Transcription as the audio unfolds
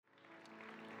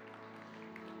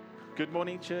Good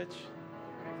morning, church.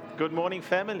 Good morning,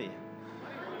 family.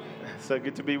 So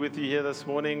good to be with you here this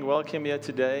morning. Welcome here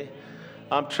today.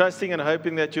 I'm trusting and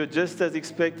hoping that you're just as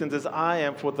expectant as I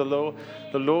am for the Lord.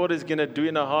 The Lord is going to do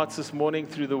in our hearts this morning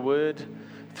through the Word,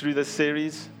 through this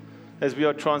series, as we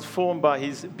are transformed by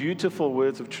His beautiful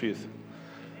words of truth.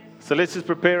 So let's just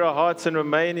prepare our hearts and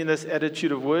remain in this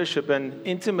attitude of worship and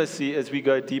intimacy as we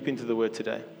go deep into the Word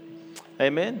today.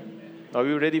 Amen. Are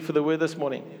we ready for the Word this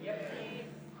morning?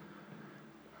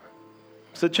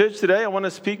 So church, today I want to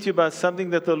speak to you about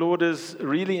something that the Lord has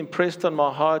really impressed on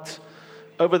my heart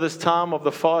over this time of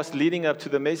the fast leading up to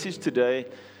the message today.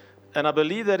 And I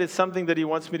believe that it's something that He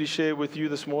wants me to share with you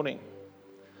this morning.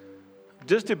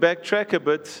 Just to backtrack a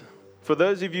bit, for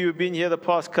those of you who've been here the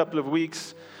past couple of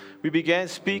weeks, we began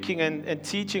speaking and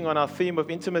teaching on our theme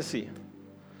of intimacy.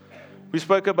 We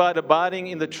spoke about abiding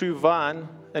in the true vine,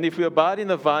 and if we abide in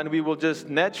the vine, we will just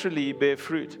naturally bear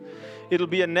fruit. It'll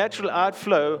be a natural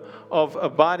outflow of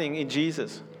abiding in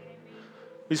Jesus.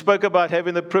 We spoke about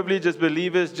having the privilege as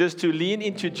believers just to lean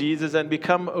into Jesus and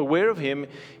become aware of Him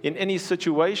in any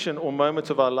situation or moment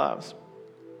of our lives.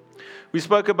 We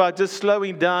spoke about just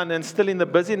slowing down and still in the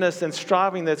busyness and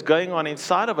striving that's going on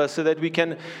inside of us so that we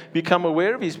can become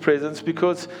aware of His presence,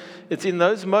 because it's in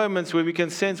those moments where we can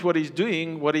sense what He's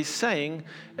doing, what He's saying,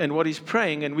 and what He's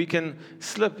praying, and we can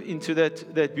slip into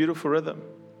that beautiful rhythm.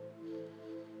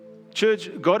 Church,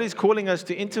 God is calling us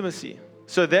to intimacy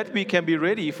so that we can be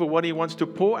ready for what He wants to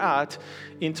pour out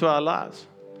into our lives.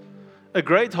 A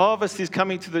great harvest is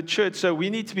coming to the church, so we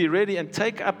need to be ready and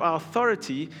take up our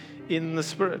authority in the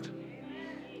Spirit.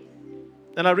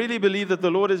 And I really believe that the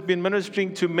Lord has been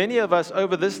ministering to many of us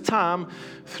over this time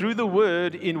through the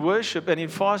Word, in worship and in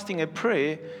fasting and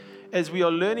prayer, as we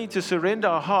are learning to surrender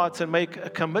our hearts and make a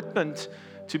commitment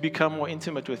to become more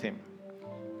intimate with Him.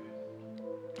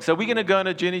 So we're going to go on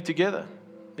a journey together.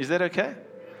 Is that okay?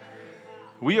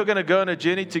 We are going to go on a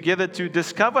journey together to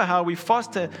discover how we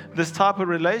foster this type of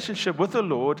relationship with the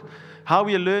Lord, how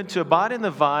we learn to abide in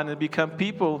the vine and become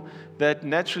people that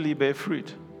naturally bear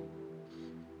fruit.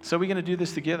 So we're going to do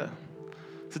this together.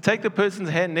 So take the person's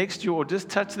hand next to you or just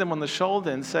touch them on the shoulder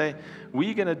and say,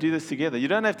 we're going to do this together. You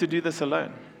don't have to do this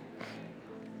alone.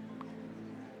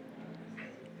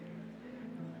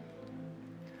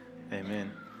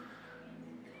 Amen.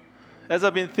 As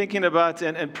I've been thinking about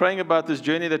and praying about this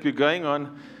journey that we're going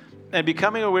on and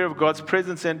becoming aware of God's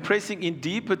presence and pressing in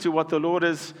deeper to what the Lord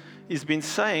has been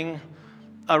saying,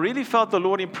 I really felt the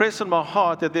Lord impress on my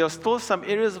heart that there are still some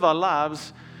areas of our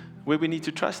lives where we need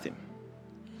to trust Him.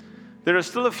 There are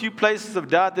still a few places of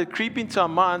doubt that creep into our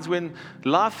minds when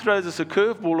life throws us a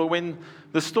curveball or when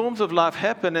the storms of life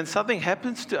happen and something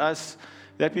happens to us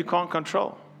that we can't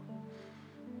control.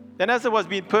 And as I was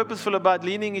being purposeful about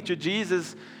leaning into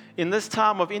Jesus in this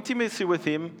time of intimacy with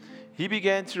Him, He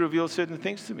began to reveal certain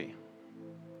things to me.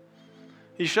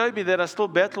 He showed me that I still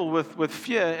battle with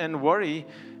fear and worry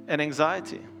and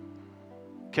anxiety.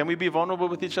 Can we be vulnerable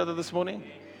with each other this morning?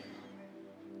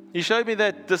 He showed me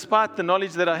that despite the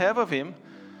knowledge that I have of Him,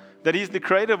 that He's the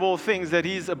creator of all things, that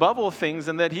He's above all things,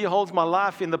 and that He holds my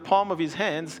life in the palm of His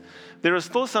hands, there are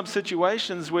still some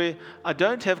situations where I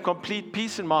don't have complete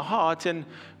peace in my heart and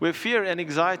where fear and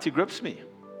anxiety grips me.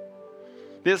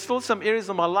 There's still some areas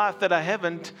of my life that I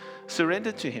haven't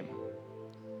surrendered to Him.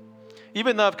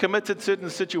 Even though I've committed certain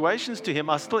situations to Him,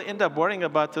 I still end up worrying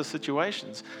about those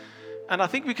situations. And I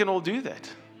think we can all do that.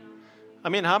 I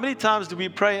mean, how many times do we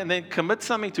pray and then commit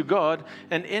something to God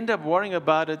and end up worrying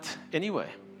about it anyway?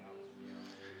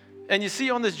 And you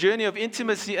see, on this journey of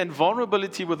intimacy and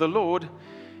vulnerability with the Lord,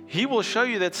 He will show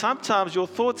you that sometimes your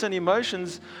thoughts and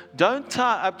emotions don't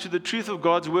tie up to the truth of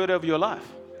God's word over your life.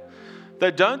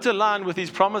 They don't align with His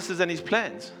promises and His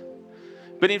plans.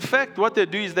 But in fact, what they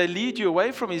do is they lead you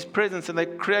away from His presence and they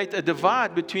create a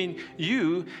divide between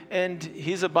you and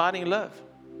His abiding love.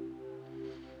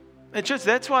 And church,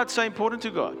 that's why it's so important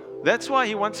to God. That's why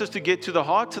He wants us to get to the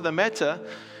heart of the matter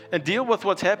and deal with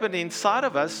what's happening inside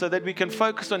of us so that we can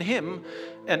focus on Him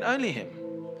and only Him.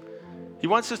 He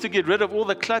wants us to get rid of all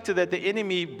the clutter that the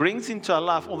enemy brings into our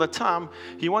life all the time.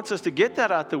 He wants us to get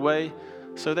that out the way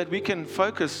so that we can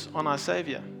focus on our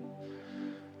Savior.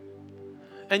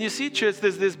 And you see, church,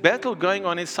 there's this battle going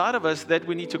on inside of us that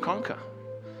we need to conquer.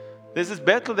 There's this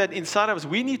battle that inside of us,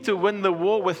 we need to win the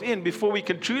war within before we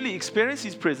can truly experience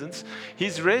His presence,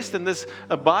 His rest, and this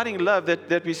abiding love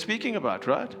that we're speaking about,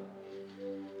 right?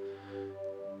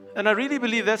 And I really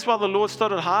believe that's why the Lord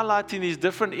started highlighting these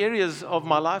different areas of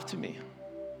my life to me.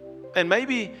 And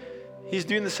maybe He's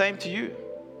doing the same to you,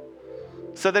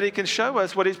 so that He can show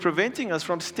us what is preventing us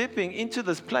from stepping into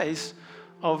this place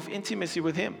of intimacy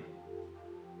with Him.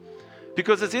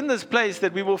 Because it's in this place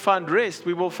that we will find rest,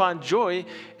 we will find joy,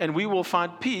 and we will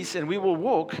find peace, and we will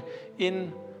walk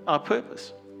in our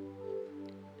purpose.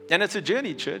 And it's a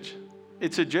journey, church.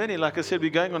 It's a journey. Like I said, we're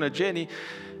going on a journey,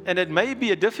 and it may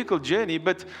be a difficult journey,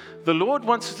 but the Lord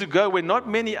wants us to go where not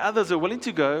many others are willing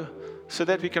to go so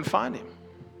that we can find Him.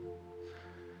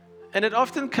 And it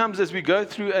often comes as we go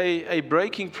through a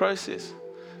breaking process.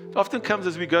 It often comes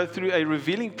as we go through a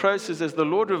revealing process, as the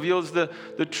Lord reveals the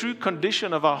true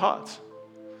condition of our hearts.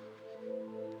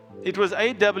 It was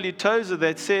A.W. Tozer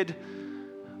that said,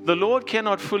 "The Lord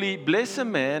cannot fully bless a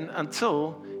man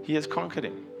until He has conquered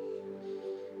him."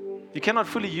 He cannot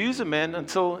fully use a man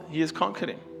until He has conquered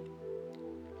him.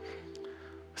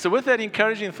 So with that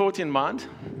encouraging thought in mind,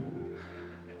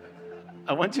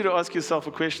 I want you to ask yourself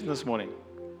a question this morning.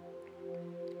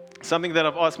 Something that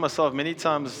I've asked myself many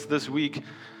times this week.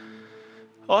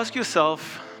 Ask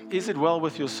yourself, is it well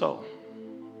with your soul?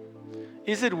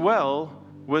 Is it well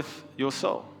with your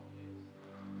soul?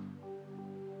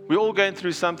 We're all going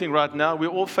through something right now. We're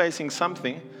all facing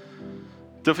something.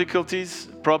 Difficulties,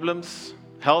 problems,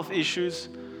 health issues,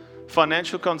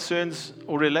 financial concerns,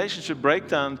 or relationship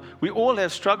breakdown. We all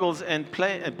have struggles and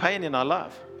pain in our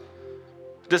life.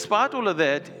 Despite all of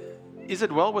that, is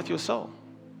it well with your soul?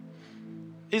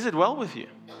 Is it well with you?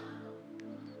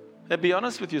 And be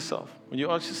honest with yourself when you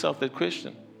ask yourself that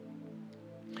question.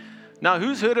 Now,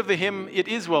 who's heard of the hymn, "It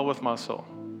Is Well With My Soul"?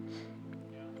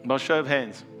 By show of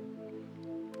hands.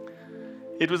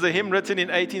 It was a hymn written in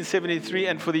 1873,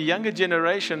 and for the younger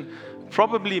generation,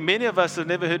 probably many of us have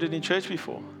never heard it in church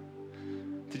before.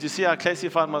 Did you see how I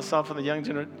classified myself in the young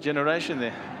generation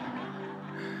there?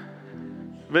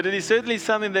 But it is certainly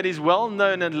something that is well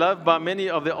known and loved by many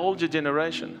of the older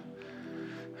generation.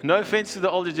 No offense to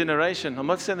the older generation. I'm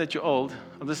not saying that you're old.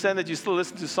 I'm just saying that you still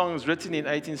listen to songs written in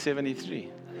 1873.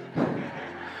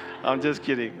 I'm just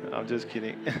kidding.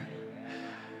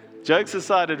 Jokes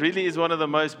aside, it really is one of the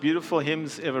most beautiful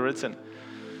hymns ever written.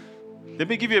 Let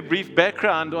me give you a brief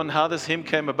background on how this hymn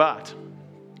came about.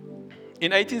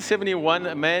 In 1871,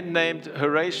 a man named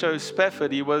Horatio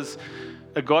Spafford, he was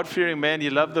a God-fearing man. He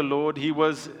loved the Lord. He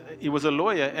was a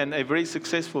lawyer and a very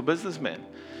successful businessman.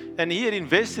 And he had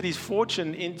invested his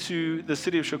fortune into the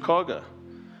city of Chicago.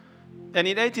 And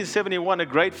in 1871, a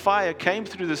great fire came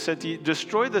through the city,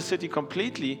 destroyed the city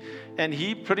completely, and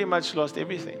he pretty much lost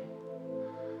everything.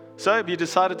 So he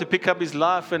decided to pick up his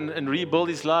life and rebuild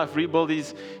his life, rebuild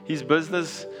his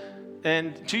business.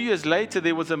 And 2 years later,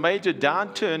 there was a major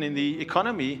downturn in the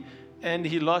economy, and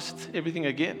he lost everything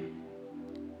again.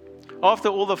 After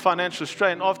all the financial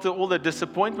strain, after all the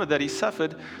disappointment that he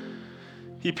suffered,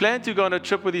 he planned to go on a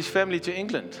trip with his family to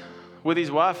England, with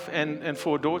his wife and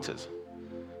 4 daughters.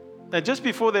 And just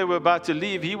before they were about to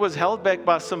leave, he was held back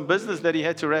by some business that he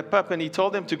had to wrap up, and he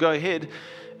told them to go ahead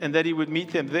and that he would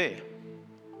meet them there.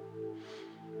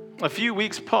 A few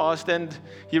weeks passed, and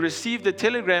he received a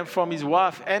telegram from his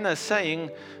wife, Anna, saying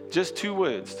just 2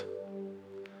 words: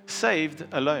 "Saved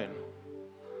alone."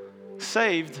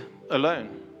 Saved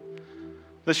alone.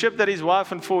 The ship that his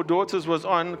wife and 4 daughters was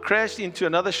on crashed into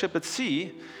another ship at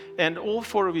sea, and all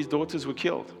 4 of his daughters were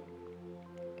killed.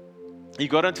 He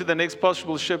got onto the next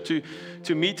possible ship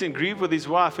to meet and grieve with his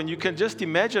wife, and you can just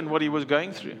imagine what he was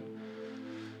going through.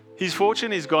 His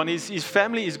fortune is gone, his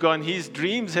family is gone, his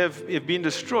dreams have been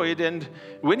destroyed, and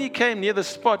when he came near the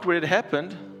spot where it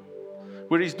happened,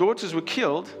 where his daughters were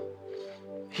killed,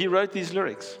 he wrote these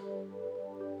lyrics.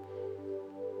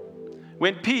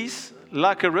 "When peace,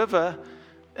 like a river,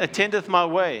 attendeth my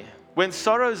way, when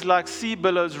sorrows like sea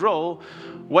billows roll,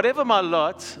 whatever my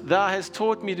lot, thou hast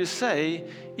taught me to say,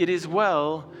 it is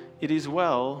well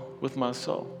with my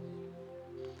soul."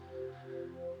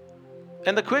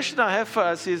 And the question I have for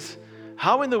us is,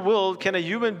 how in the world can a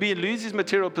human being lose his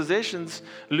material possessions,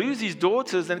 lose his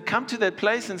daughters, and come to that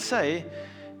place and say,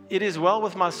 it is well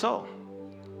with my soul?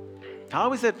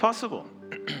 How is that possible?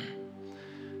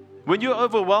 When you're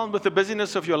overwhelmed with the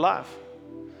busyness of your life,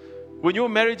 when your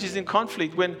marriage is in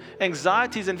conflict, when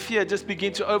anxieties and fear just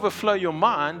begin to overflow your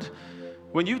mind,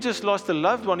 when you've just lost a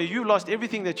loved one or you lost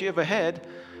everything that you ever had,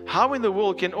 how in the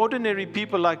world can ordinary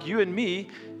people like you and me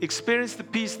experience the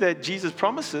peace that Jesus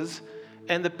promises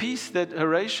and the peace that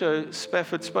Horatio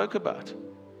Spafford spoke about?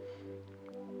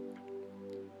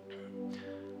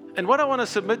 And what I want to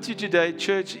submit to you today,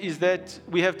 church, is that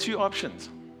we have 2 options.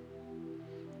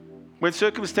 When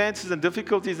circumstances and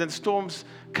difficulties and storms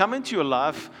come into your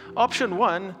life, option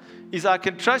 1 is I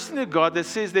can trust in a God that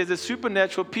says there's a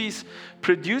supernatural peace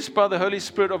produced by the Holy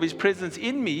Spirit of His presence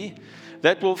in me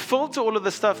that will filter all of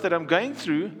the stuff that I'm going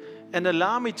through and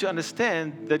allow me to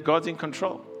understand that God's in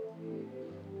control.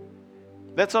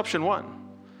 That's option 1.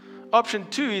 Option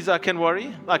 2 is I can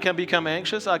worry, I can become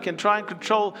anxious, I can try and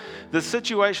control the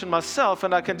situation myself,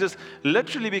 and I can just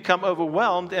literally become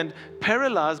overwhelmed and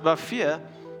paralyzed by fear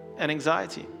and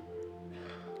anxiety.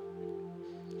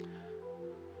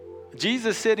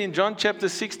 Jesus said in John chapter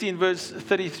 16, verse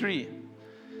 33,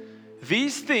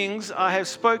 "These things I have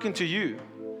spoken to you,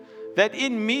 that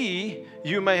in me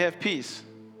you may have peace.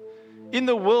 In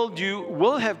the world you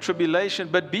will have tribulation,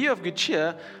 but be of good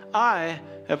cheer, I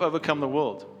have overcome the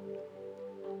world."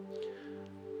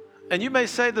 And you may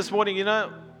say this morning,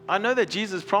 I know that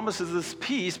Jesus promises this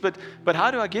peace, but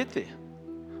how do I get there?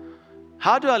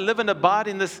 How do I live and abide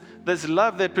in this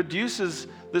love that produces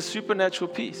this supernatural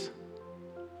peace?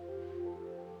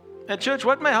 And church,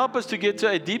 what may help us to get to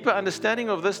a deeper understanding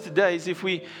of this today is if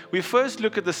we first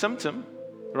look at the symptom,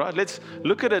 right? Let's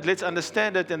look at it, let's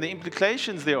understand it and the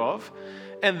implications thereof.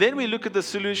 And then we look at the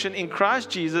solution in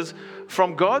Christ Jesus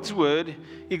from God's word,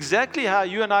 exactly how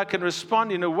you and I can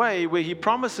respond in a way where He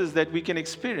promises that we can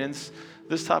experience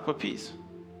this type of peace.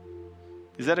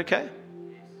 Is that okay?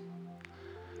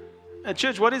 And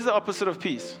church, what is the opposite of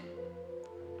peace?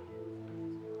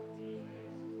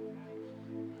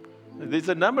 There's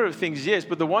a number of things, yes,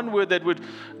 but the one word that would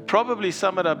probably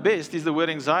sum it up best is the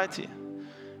word anxiety.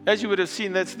 As you would have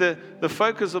seen, that's the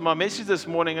focus of my message this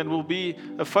morning and will be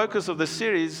a focus of the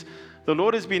series. The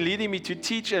Lord has been leading me to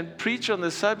teach and preach on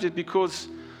this subject because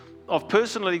of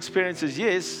personal experiences,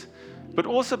 yes, but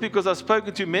also because I've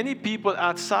spoken to many people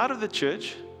outside of the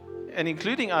church, and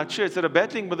including our church, that are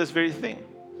battling with this very thing.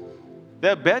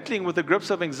 They're battling with the grips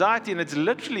of anxiety, and it's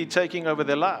literally taking over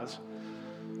their lives.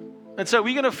 And so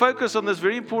we're going to focus on this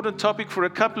very important topic for a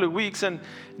couple of weeks and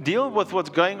deal with what's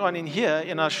going on in here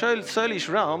in our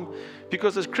soulish realm,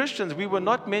 because as Christians, we were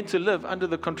not meant to live under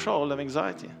the control of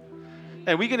anxiety.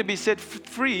 And we're going to be set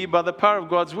free by the power of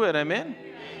God's word. Amen?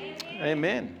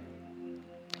 Amen.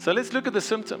 So let's look at the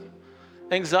symptom.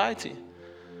 Anxiety.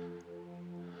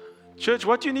 Church,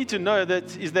 what you need to know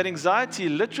is that anxiety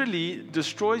literally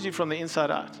destroys you from the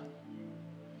inside out.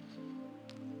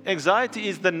 Anxiety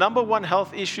is the number one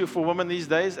health issue for women these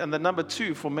days and the number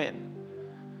 2 for men.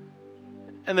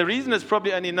 And the reason it's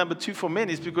probably only number 2 for men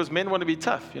is because men want to be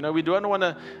tough. We don't want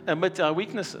to admit our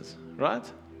weaknesses, right?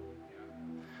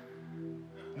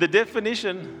 The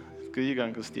definition, good you go,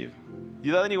 Uncle Steve.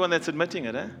 You're the only one that's admitting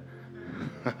it, eh?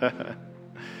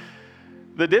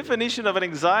 The definition of an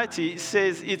anxiety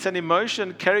says it's an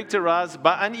emotion characterized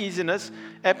by uneasiness,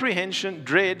 apprehension,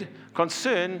 dread,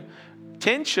 concern,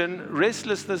 tension,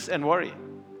 restlessness, and worry.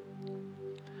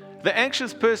 The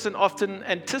anxious person often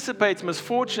anticipates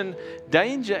misfortune,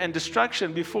 danger, and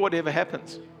destruction before it ever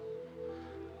happens.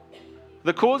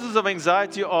 The causes of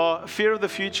anxiety are fear of the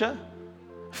future,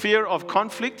 fear of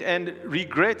conflict, and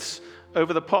regrets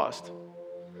over the past.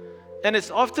 And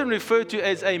it's often referred to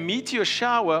as a meteor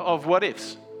shower of what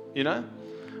ifs,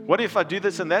 What if I do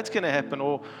this and that's going to happen?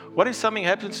 Or what if something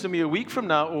happens to me a week from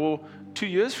now or 2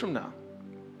 years from now?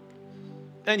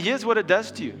 And here's what it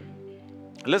does to you.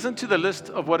 Listen to the list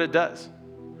of what it does.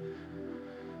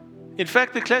 In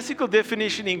fact, the classical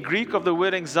definition in Greek of the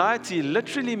word anxiety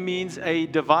literally means a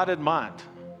divided mind.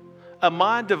 A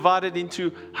mind divided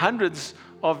into hundreds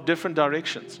of different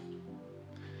directions.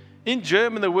 In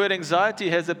German, the word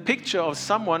anxiety has a picture of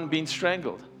someone being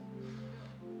strangled.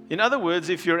 In other words,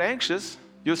 if you're anxious,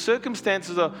 your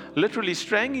circumstances are literally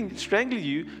strangling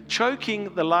you,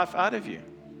 choking the life out of you.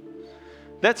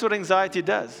 That's what anxiety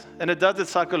does. And it does it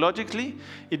psychologically,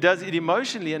 it does it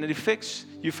emotionally, and it affects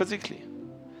you physically.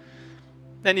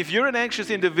 And if you're an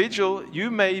anxious individual, you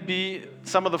may be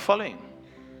some of the following.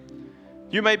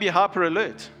 You may be hyper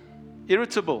alert,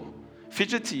 irritable,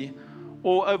 fidgety,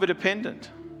 or overdependent.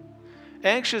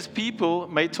 Anxious people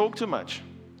may talk too much.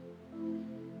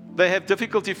 They have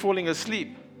difficulty falling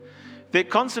asleep. Their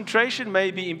concentration may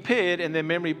be impaired and their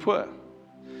memory poor.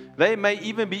 They may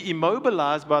even be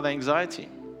immobilized by the anxiety.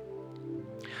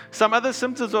 Some other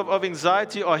symptoms of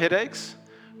anxiety are headaches,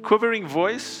 quivering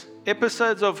voice,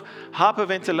 episodes of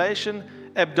hyperventilation,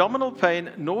 abdominal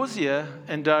pain, nausea,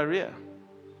 and diarrhea.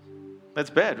 That's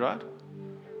bad, right?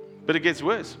 But it gets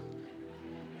worse.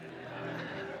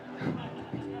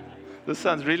 This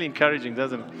sounds really encouraging,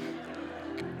 doesn't it?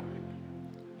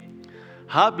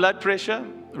 High blood pressure,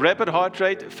 rapid heart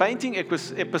rate, fainting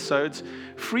episodes,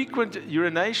 frequent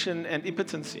urination, and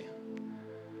impotency.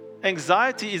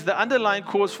 Anxiety is the underlying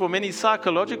cause for many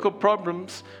psychological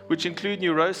problems, which include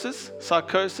neurosis,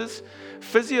 psychosis,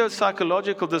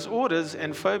 physio-psychological disorders,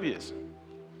 and phobias.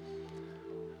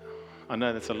 I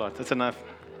know that's a lot. That's enough.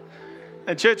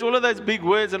 And church, all of those big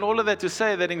words and all of that to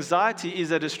say that anxiety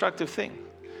is a destructive thing.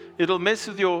 It'll mess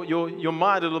with your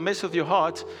mind. It'll mess with your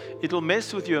heart. It'll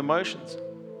mess with your emotions.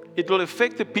 It will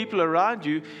affect the people around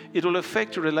you. It will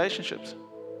affect your relationships.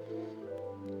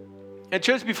 And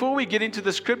church, before we get into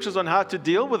the scriptures on how to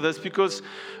deal with this, because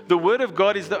the Word of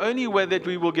God is the only way that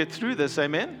we will get through this,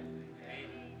 amen?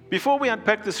 Before we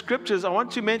unpack the scriptures, I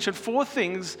want to mention 4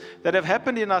 things that have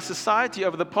happened in our society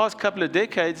over the past couple of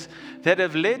decades that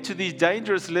have led to these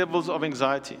dangerous levels of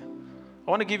anxiety.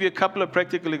 I want to give you a couple of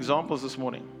practical examples this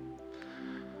morning.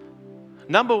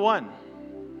 Number 1,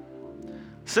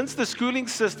 since the schooling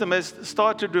system has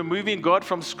started removing God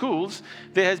from schools,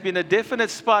 there has been a definite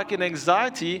spike in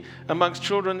anxiety amongst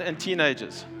children and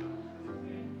teenagers.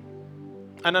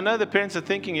 And I know the parents are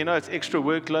thinking, it's extra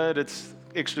workload, it's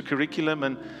extra curriculum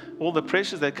and all the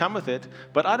pressures that come with it,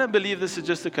 but I don't believe this is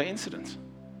just a coincidence.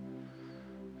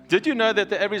 Did you know that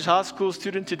the average high school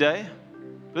student today,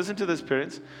 listen to this,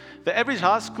 parents, the average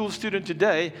high school student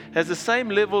today has the same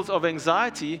levels of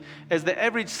anxiety as the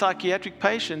average psychiatric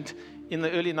patient in the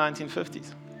early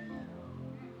 1950s.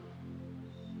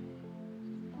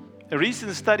 A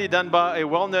recent study done by a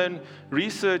well-known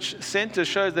research center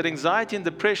shows that anxiety and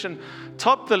depression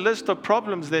top the list of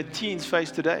problems that teens face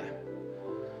today.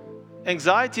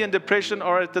 Anxiety and depression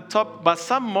are at the top by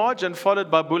some margin,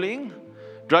 followed by bullying,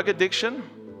 drug addiction,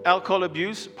 alcohol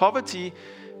abuse, poverty,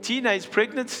 teenage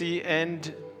pregnancy,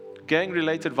 and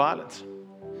gang-related violence.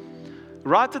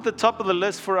 Right at the top of the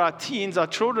list for our teens, our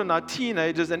children, our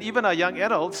teenagers, and even our young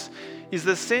adults is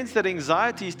the sense that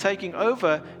anxiety is taking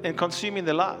over and consuming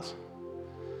their lives.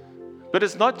 But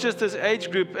it's not just this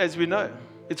age group, as we know.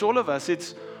 It's all of us.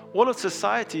 It's all of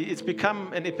society. It's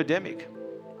become an epidemic.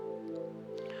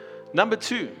 Number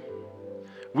 2,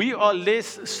 we are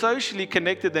less socially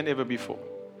connected than ever before.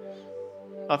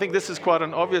 I think this is quite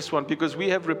an obvious one because we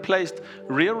have replaced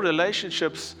real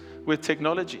relationships with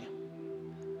technology.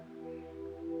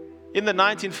 In the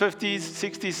 1950s,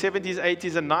 60s, 70s,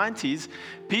 80s, and 90s,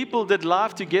 people did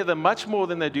life together much more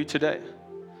than they do today.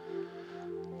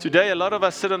 Today, a lot of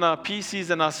us sit on our PCs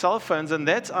and our cell phones, and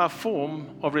that's our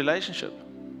form of relationship.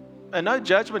 And no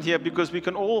judgment here because we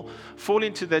can all fall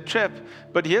into that trap,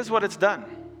 but here's what it's done.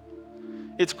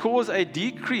 It's caused a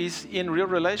decrease in real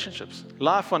relationships,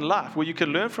 life on life, where you can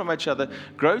learn from each other,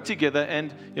 grow together,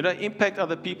 and impact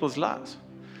other people's lives.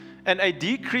 And a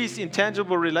decrease in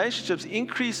tangible relationships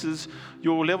increases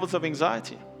your levels of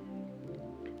anxiety.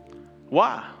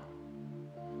 Why?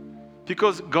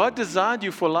 Because God designed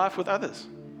you for life with others.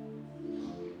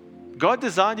 God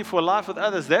designed you for life with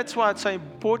others. That's why it's so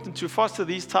important to foster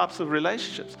these types of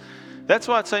relationships. That's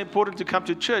why it's so important to come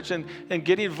to church and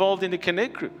get involved in the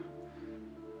Connect group.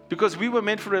 Because we were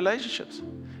meant for relationships.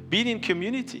 Being in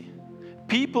community.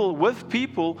 People with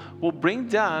people will bring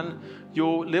down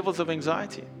your levels of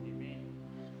anxiety.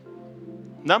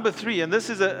 Number 3, and this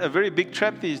is a very big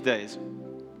trap these days.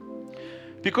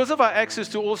 Because of our access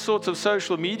to all sorts of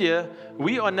social media,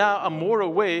 we are now more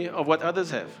aware of what others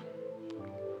have.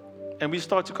 And we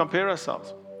start to compare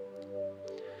ourselves.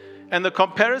 And the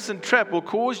comparison trap will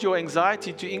cause your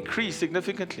anxiety to increase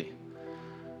significantly.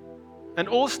 And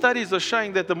all studies are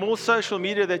showing that the more social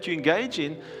media that you engage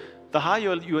in, the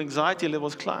higher your anxiety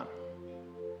levels climb.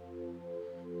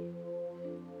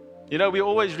 We're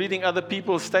always reading other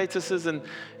people's statuses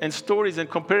and stories and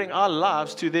comparing our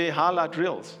lives to their highlight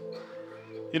reels.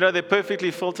 Their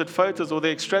perfectly filtered photos or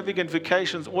their extravagant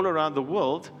vacations all around the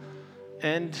world.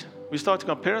 And we start to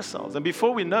compare ourselves. And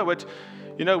before we know it,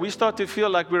 we start to feel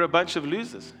like we're a bunch of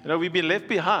losers. We've been left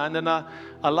behind and our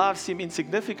lives seem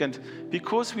insignificant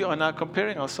because we are now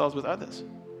comparing ourselves with others.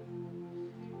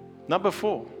 Number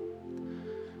 4,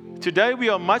 today we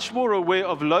are much more aware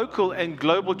of local and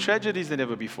global tragedies than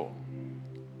ever before.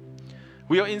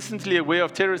 We are instantly aware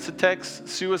of terrorist attacks,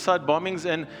 suicide bombings,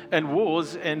 and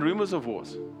wars and rumors of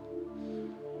wars.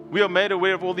 We are made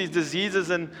aware of all these diseases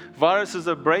and viruses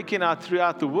that are breaking out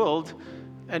throughout the world,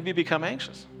 and we become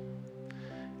anxious.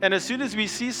 And as soon as we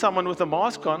see someone with a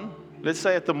mask on, let's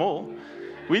say at the mall,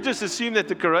 we just assume that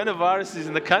the coronavirus is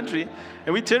in the country,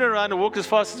 and we turn around and walk as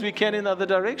fast as we can in the other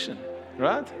direction,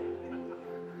 right?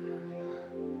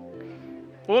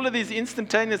 All of these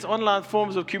instantaneous online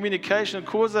forms of communication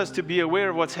cause us to be aware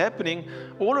of what's happening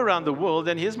all around the world,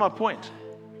 and here's my point.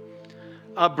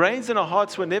 Our brains and our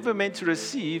hearts were never meant to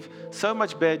receive so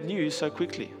much bad news so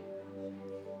quickly.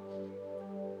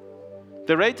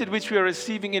 The rate at which we are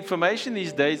receiving information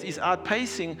these days is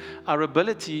outpacing our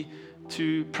ability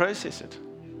to process it.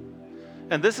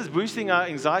 And this is boosting our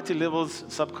anxiety levels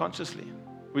subconsciously.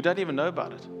 We don't even know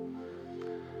about it.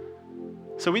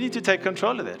 So we need to take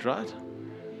control of that, right?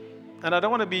 And I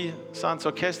don't want to sound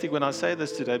sarcastic when I say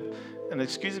this today, and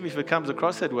excuse me if it comes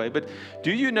across that way, but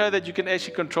do you know that you can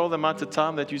actually control the amount of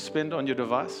time that you spend on your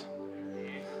device?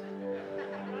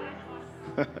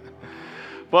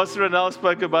 Pastor Ronald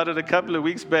spoke about it a couple of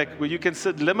weeks back, where you can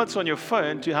set limits on your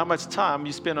phone to how much time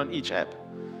you spend on each app.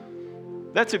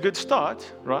 That's a good start,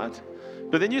 right?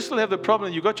 But then you still have the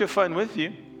problem. You got your phone with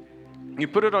you. You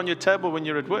put it on your table when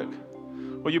you're at work,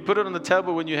 or you put it on the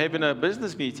table when you're having a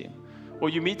business meeting, or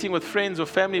you're meeting with friends or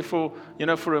family for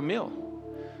a meal.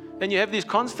 And you have these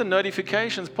constant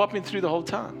notifications popping through the whole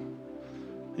time.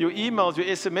 Your emails, your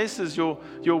SMSs, your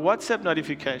WhatsApp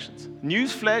notifications,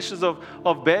 news flashes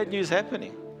of bad news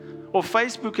happening, or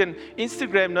Facebook and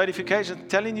Instagram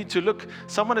notifications telling you to look,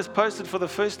 someone has posted for the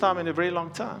first time in a very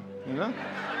long time,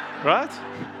 right?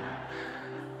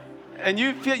 And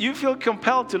you feel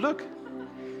compelled to look.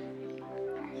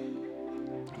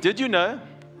 Did you know,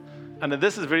 and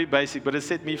this is very basic, but it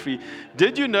set me free.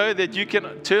 Did you know that you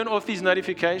can turn off these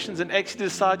notifications and actually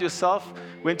decide yourself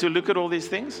when to look at all these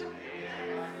things?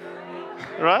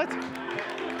 Right?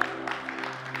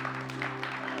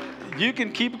 You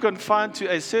can keep confined to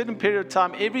a certain period of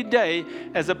time every day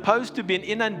as opposed to being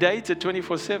inundated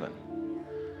 24/7.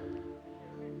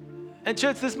 And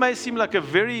church, this may seem like a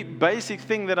very basic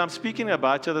thing that I'm speaking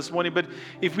about to this morning, but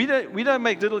if we don't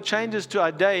make little changes to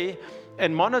our day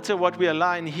and monitor what we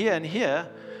allow in here and here,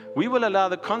 we will allow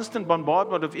the constant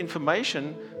bombardment of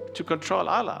information to control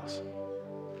our lives.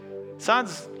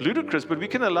 Sounds ludicrous, but we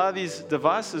can allow these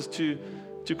devices to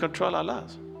control our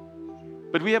lives.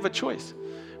 But we have a choice.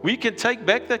 We can take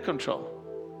back that control.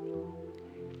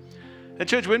 And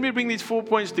church, when we bring these 4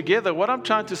 points together, what I'm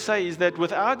trying to say is that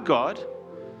without God,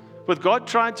 with God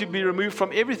trying to be removed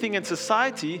from everything in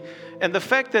society, and the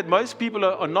fact that most people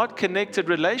are not connected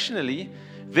relationally,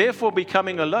 therefore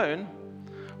becoming alone,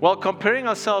 while comparing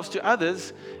ourselves to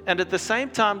others, and at the same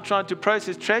time trying to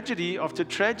process tragedy after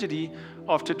tragedy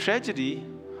after tragedy,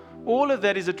 all of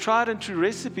that is a tried and true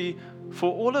recipe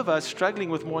for all of us struggling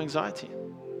with more anxiety.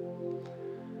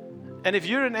 And if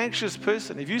you're an anxious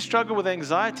person, if you struggle with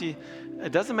anxiety,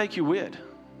 it doesn't make you weird.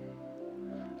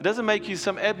 It doesn't make you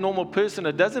some abnormal person.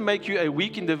 It doesn't make you a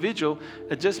weak individual.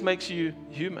 It just makes you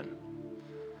human.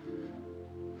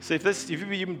 So if you've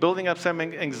been building up some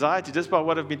anxiety just by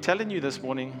what I've been telling you this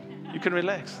morning, you can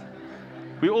relax.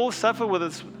 We all suffer with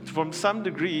it from some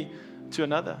degree to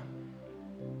another.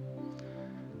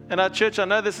 And our church, I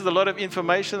know this is a lot of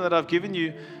information that I've given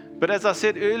you, but as I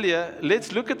said earlier,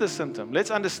 let's look at the symptom. Let's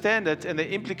understand it and the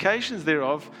implications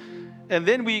thereof. And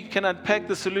then we can unpack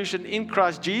the solution in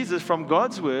Christ Jesus from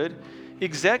God's word,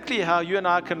 exactly how you and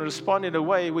I can respond in a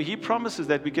way where he promises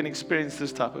that we can experience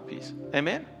this type of peace.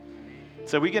 Amen?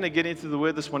 So we're going to get into the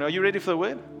word this morning. Are you ready for the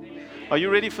word? Are you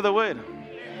ready for the word?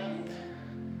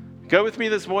 Go with me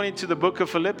this morning to the book of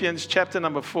Philippians, chapter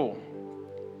number 4.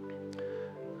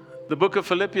 The book of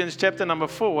Philippians, chapter number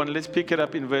 4, and let's pick it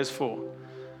up in verse 4.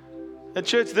 And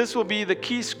church, this will be the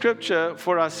key scripture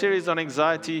for our series on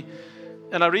anxiety.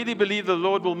 And I really believe the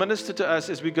Lord will minister to us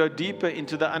as we go deeper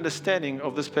into the understanding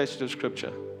of this passage of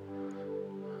Scripture.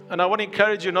 And I want to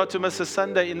encourage you not to miss a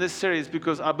Sunday in this series,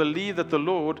 because I believe that the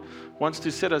Lord wants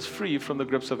to set us free from the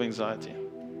grips of anxiety.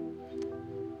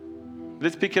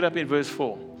 Let's pick it up in verse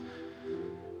 4.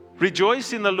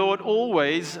 Rejoice in the Lord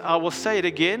always. I will say it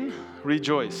again,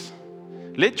 rejoice.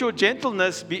 Let your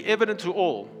gentleness be evident to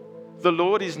all. The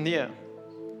Lord is near.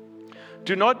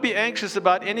 Do not be anxious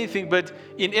about anything, but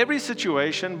in every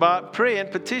situation, by prayer and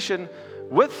petition,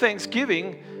 with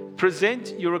thanksgiving,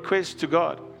 present your requests to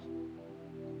God.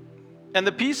 And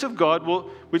the peace of God,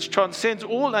 which transcends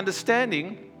all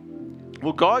understanding,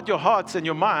 will guard your hearts and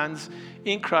your minds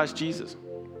in Christ Jesus.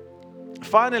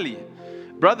 Finally,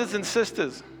 brothers and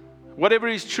sisters, whatever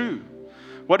is true,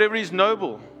 whatever is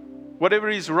noble, whatever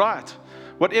is right,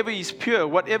 whatever is pure,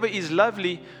 whatever is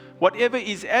lovely, whatever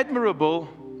is admirable,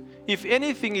 if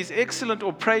anything is excellent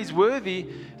or praiseworthy,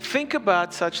 think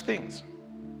about such things.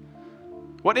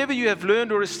 Whatever you have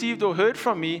learned or received or heard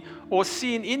from me or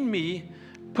seen in me,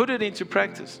 put it into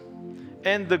practice,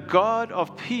 and the God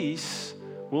of peace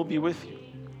will be with you.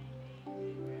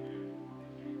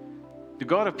 The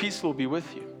God of peace will be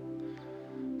with you.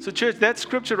 So church, that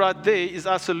scripture right there is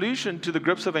our solution to the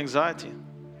grips of anxiety.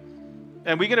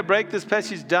 And we're going to break this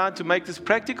passage down to make this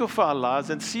practical for our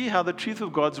lives and see how the truth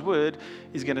of God's word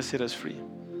is going to set us free.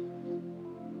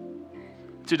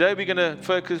 Today we're going to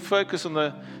focus on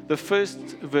the first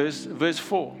verse, verse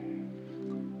 4.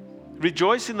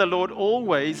 Rejoice in the Lord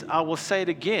always. I will say it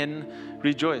again,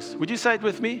 rejoice. Would you say it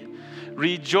with me?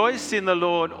 Rejoice in the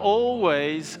Lord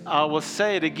always. I will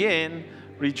say it again,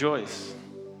 rejoice.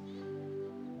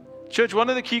 Church, one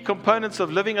of the key components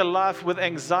of living a life with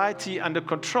anxiety under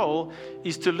control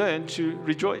is to learn to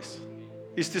rejoice,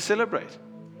 is to celebrate.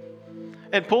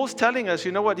 And Paul's telling us,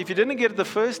 you know what, if you didn't get it the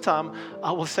first time,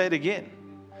 I will say it again.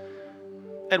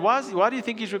 And why do you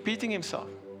think he's repeating himself?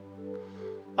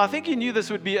 I think he knew this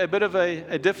would be a bit of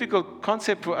a difficult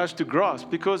concept for us to grasp,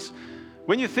 because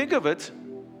when you think of it,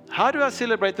 how do I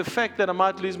celebrate the fact that I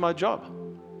might lose my job?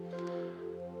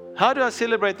 How do I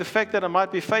celebrate the fact that I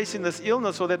might be facing this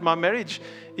illness or that my marriage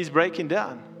is breaking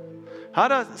down? How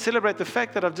do I celebrate the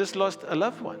fact that I've just lost a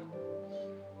loved one?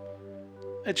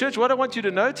 And church, what I want you to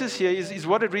notice here is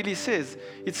what it really says.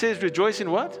 It says, rejoice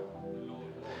in what?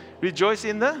 Rejoice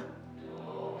in the?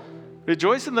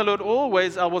 Rejoice in the Lord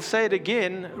always. I will say it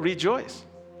again, rejoice.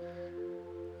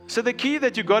 So the key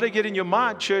that you got to get in your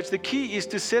mind, church, the key is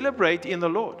to celebrate in the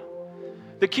Lord.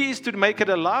 The key is to make it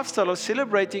a lifestyle of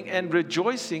celebrating and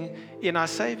rejoicing in our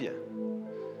Savior.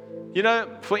 You know,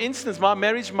 for instance, my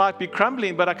marriage might be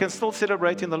crumbling, but I can still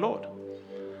celebrate in the Lord.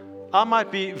 I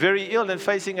might be very ill and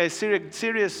facing a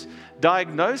serious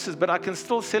diagnosis, but I can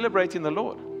still celebrate in the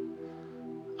Lord.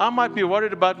 I might be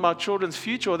worried about my children's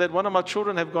future, or that one of my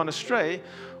children have gone astray,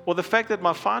 or the fact that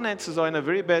my finances are in a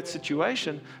very bad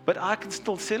situation, but I can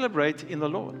still celebrate in the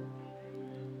Lord.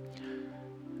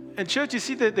 And church, you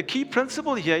see that the key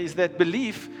principle here is that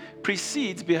belief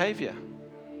precedes behavior.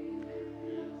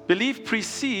 Belief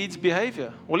precedes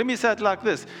behavior. Or let me say it like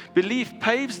this. Belief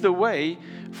paves the way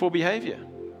for behavior.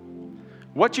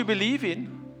 What you believe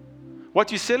in, what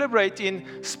you celebrate in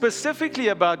specifically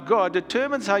about God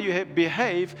determines how you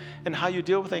behave and how you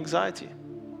deal with anxiety.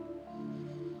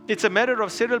 It's a matter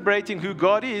of celebrating who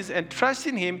God is and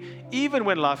trusting Him even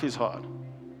when life is hard.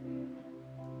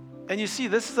 And you see,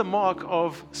 this is a mark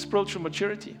of spiritual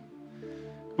maturity.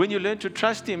 When you learn to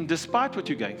trust Him despite what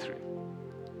you're going through.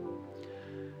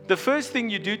 The first thing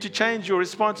you do to change your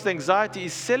response to anxiety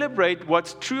is celebrate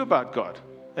what's true about God.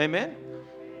 Amen?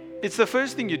 It's the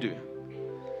first thing you do.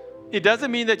 It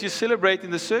doesn't mean that you celebrate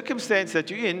in the circumstance that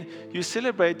you're in. You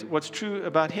celebrate what's true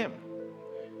about Him.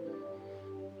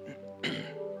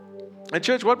 And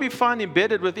church, what we find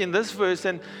embedded within this verse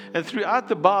and throughout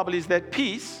the Bible is that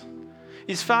peace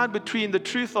is found between the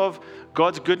truth of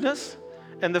God's goodness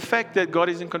and the fact that God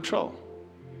is in control.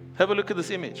 Have a look at this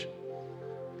image.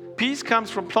 Peace comes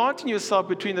from planting yourself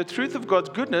between the truth of God's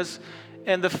goodness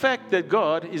and the fact that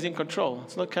God is in control.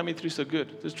 It's not coming through so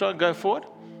good. Just try and go forward.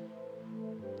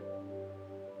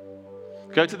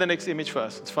 Go to the next image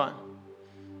first. It's fine.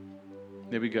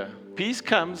 There we go. Peace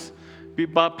comes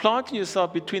by planting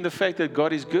yourself between the fact that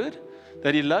God is good,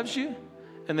 that He loves you,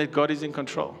 and that God is in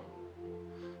control.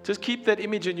 Just keep that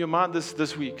image in your mind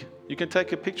this week. You can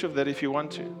take a picture of that if you want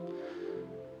to.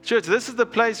 Church, this is the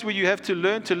place where you have to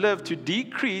learn to live, to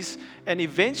decrease and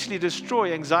eventually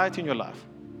destroy anxiety in your life.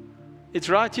 It's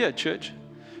right here, church,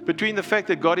 between the fact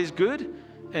that God is good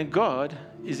and God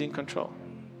is in control.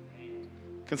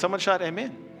 Can someone shout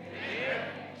amen?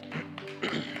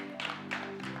 Amen.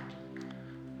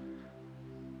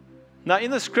 Now,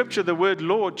 in the scripture, the word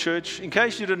Lord, church, in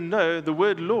case you didn't know, the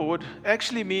word Lord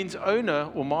actually means owner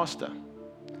or master.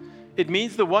 It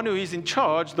means the one who is in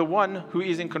charge, the one who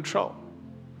is in control.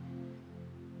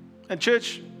 And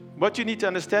church, what you need to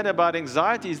understand about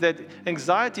anxiety is that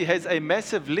anxiety has a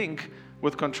massive link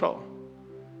with control.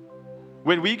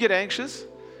 When we get anxious,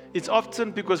 it's often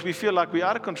because we feel like we're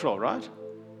out of control, right?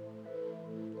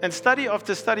 And study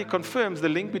after study confirms the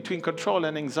link between control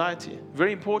and anxiety.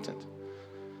 Very important.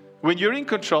 When you're in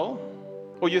control,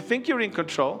 or you think you're in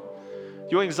control,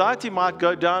 your anxiety might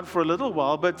go down for a little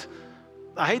while, but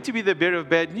I hate to be the bearer of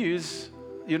bad news,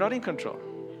 you're not in control.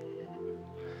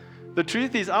 The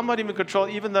truth is, I'm not in control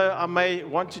even though I may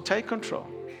want to take control.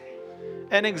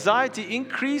 And anxiety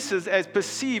increases as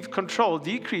perceived control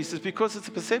decreases because it's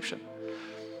a perception.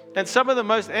 And some of the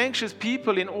most anxious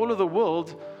people in all of the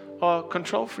world are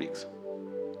control freaks.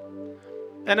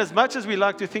 And as much as we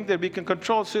like to think that we can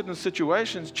control certain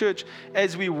situations, church,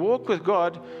 as we walk with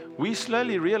God, we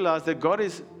slowly realize that God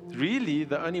is really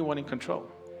the only one in control.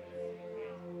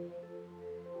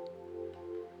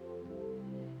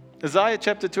 Isaiah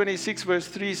chapter 26 verse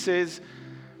 3 says,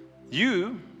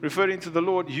 you, referring to the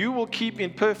Lord, you will keep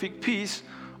in perfect peace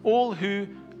all who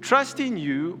trust in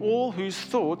you, all whose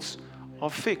thoughts are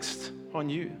fixed on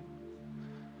you.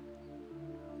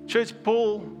 Church,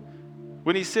 Paul,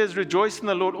 when he says, rejoice in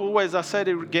the Lord always, I say it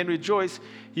again, rejoice,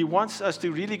 he wants us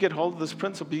to really get hold of this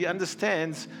principle. He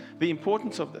understands the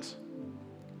importance of this.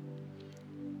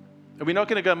 And we're not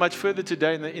going to go much further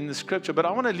today in the scripture, but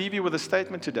I want to leave you with a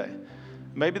statement today.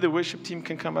 Maybe the worship team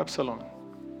can come up so long.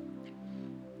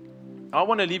 I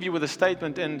want to leave you with a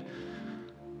statement, and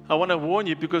I want to warn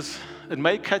you because it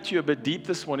may cut you a bit deep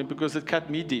this morning because it cut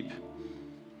me deep.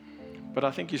 But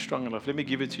I think you're strong enough. Let me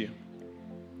give it to you.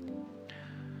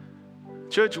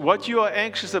 Church, what you are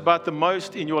anxious about the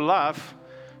most in your life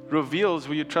reveals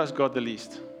where you trust God the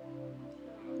least.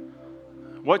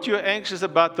 What you're anxious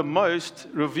about the most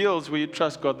reveals where you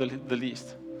trust God the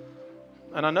least.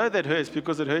 And I know that hurts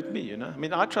because it hurt me, I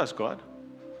mean, I trust God.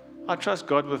 I trust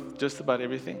God with just about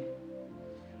everything.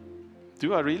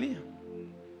 Do I really?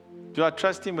 Do I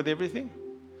trust Him with everything?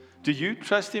 Do you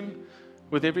trust Him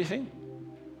with everything?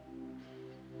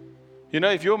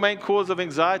 If your main cause of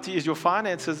anxiety is your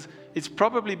finances, it's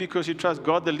probably because you trust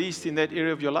God the least in that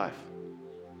area of your life.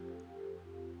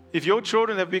 If your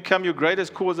children have become your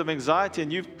greatest cause of anxiety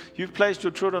and you've placed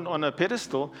your children on a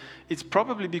pedestal, it's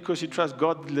probably because you trust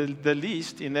God the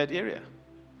least in that area.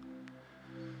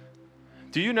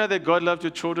 Do you know that God loves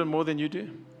your children more than you do?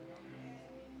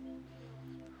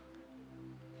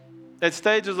 At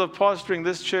stages of pastoring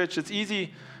this church, it's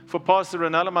easy for Pastor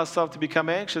Ronald and myself to become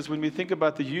anxious when we think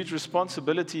about the huge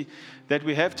responsibility that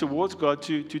we have towards God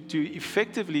to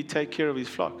effectively take care of His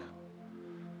flock.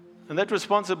 And that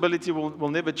responsibility will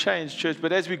never change, church.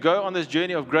 But as we go on this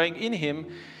journey of growing in Him,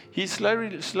 He's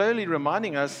slowly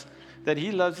reminding us that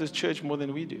He loves His church more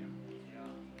than we do.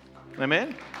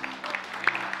 Amen?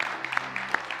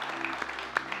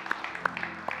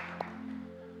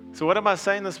 So what am I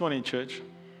saying this morning, church?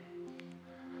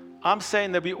 I'm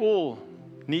saying that we all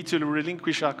need to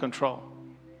relinquish our control.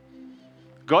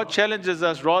 God challenges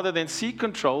us rather than seek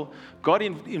control. God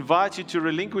invites you to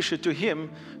relinquish it to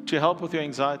Him to help with your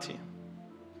anxiety.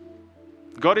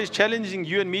 God is challenging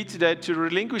you and me today to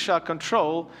relinquish our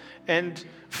control and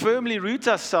firmly root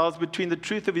ourselves between the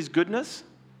truth of His goodness,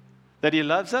 that He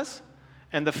loves us,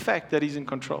 and the fact that He's in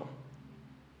control.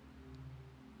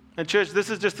 And church,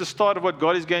 this is just the start of what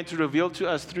God is going to reveal to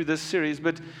us through this series.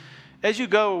 But as you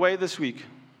go away this week,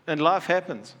 and life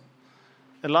happens,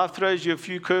 and life throws you a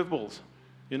few curveballs,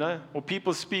 or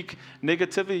people speak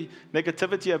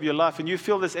negativity of your life, and you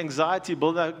feel this anxiety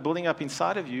building up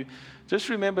inside of you, just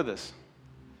remember this.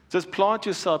 Just plant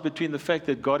yourself between the fact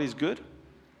that God is good,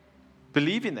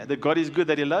 believe in that God is good,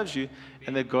 that He loves you,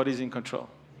 and that God is in control.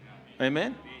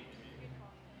 Amen?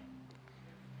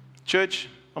 Church,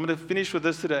 I'm going to finish with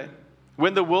this today.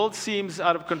 When the world seems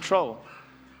out of control,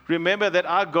 remember that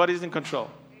our God is in control.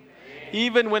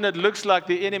 Even when it looks like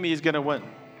the enemy is going to win,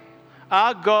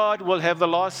 our God will have the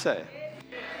last say.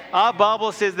 Our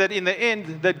Bible says that in the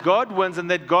end, that God wins and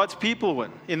that God's people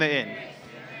win in the end.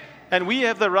 And we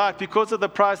have the right, because of the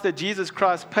price that Jesus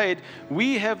Christ paid,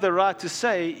 we have the right to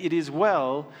say, it is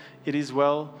well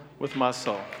with my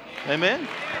soul. Amen?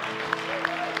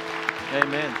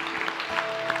 Amen.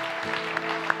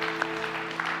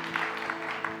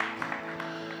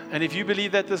 And if you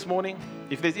believe that this morning,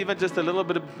 if there's even just a little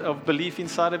bit of belief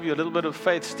inside of you, a little bit of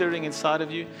faith stirring inside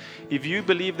of you, if you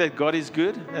believe that God is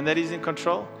good and that He's in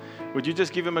control, would you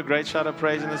just give Him a great shout of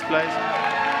praise in this place?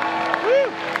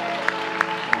 Woo!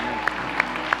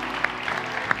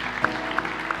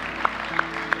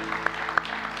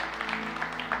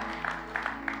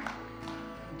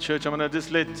 Church, I'm going to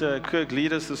just let Kirk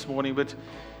lead us this morning, but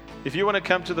if you want to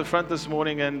come to the front this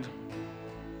morning and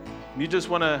you just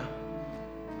want to,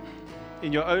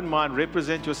 in your own mind,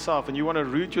 represent yourself, and you want to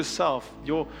root yourself,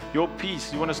 your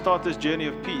peace, you want to start this journey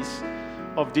of peace,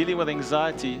 of dealing with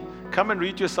anxiety, come and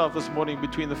root yourself this morning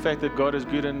between the fact that God is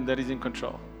good and that He's in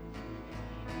control.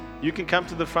 You can come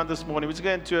to the front this morning. We're just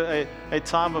going to a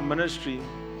time of ministry.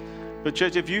 But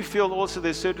church, if you feel also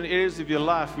there's certain areas of your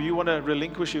life where you want to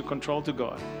relinquish your control to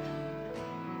God,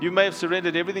 you may have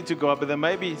surrendered everything to God, but there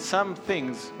may be some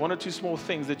things, one or two small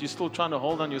things, that you're still trying to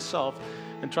hold on yourself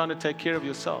and trying to take care of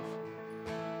yourself.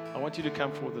 I want you to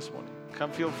come forward this morning.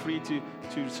 Come, feel free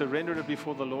to surrender it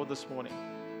before the Lord this morning.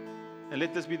 And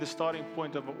let this be the starting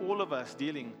point of all of us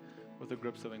dealing with the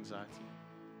grips of anxiety.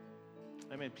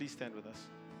 Amen. Please stand with us.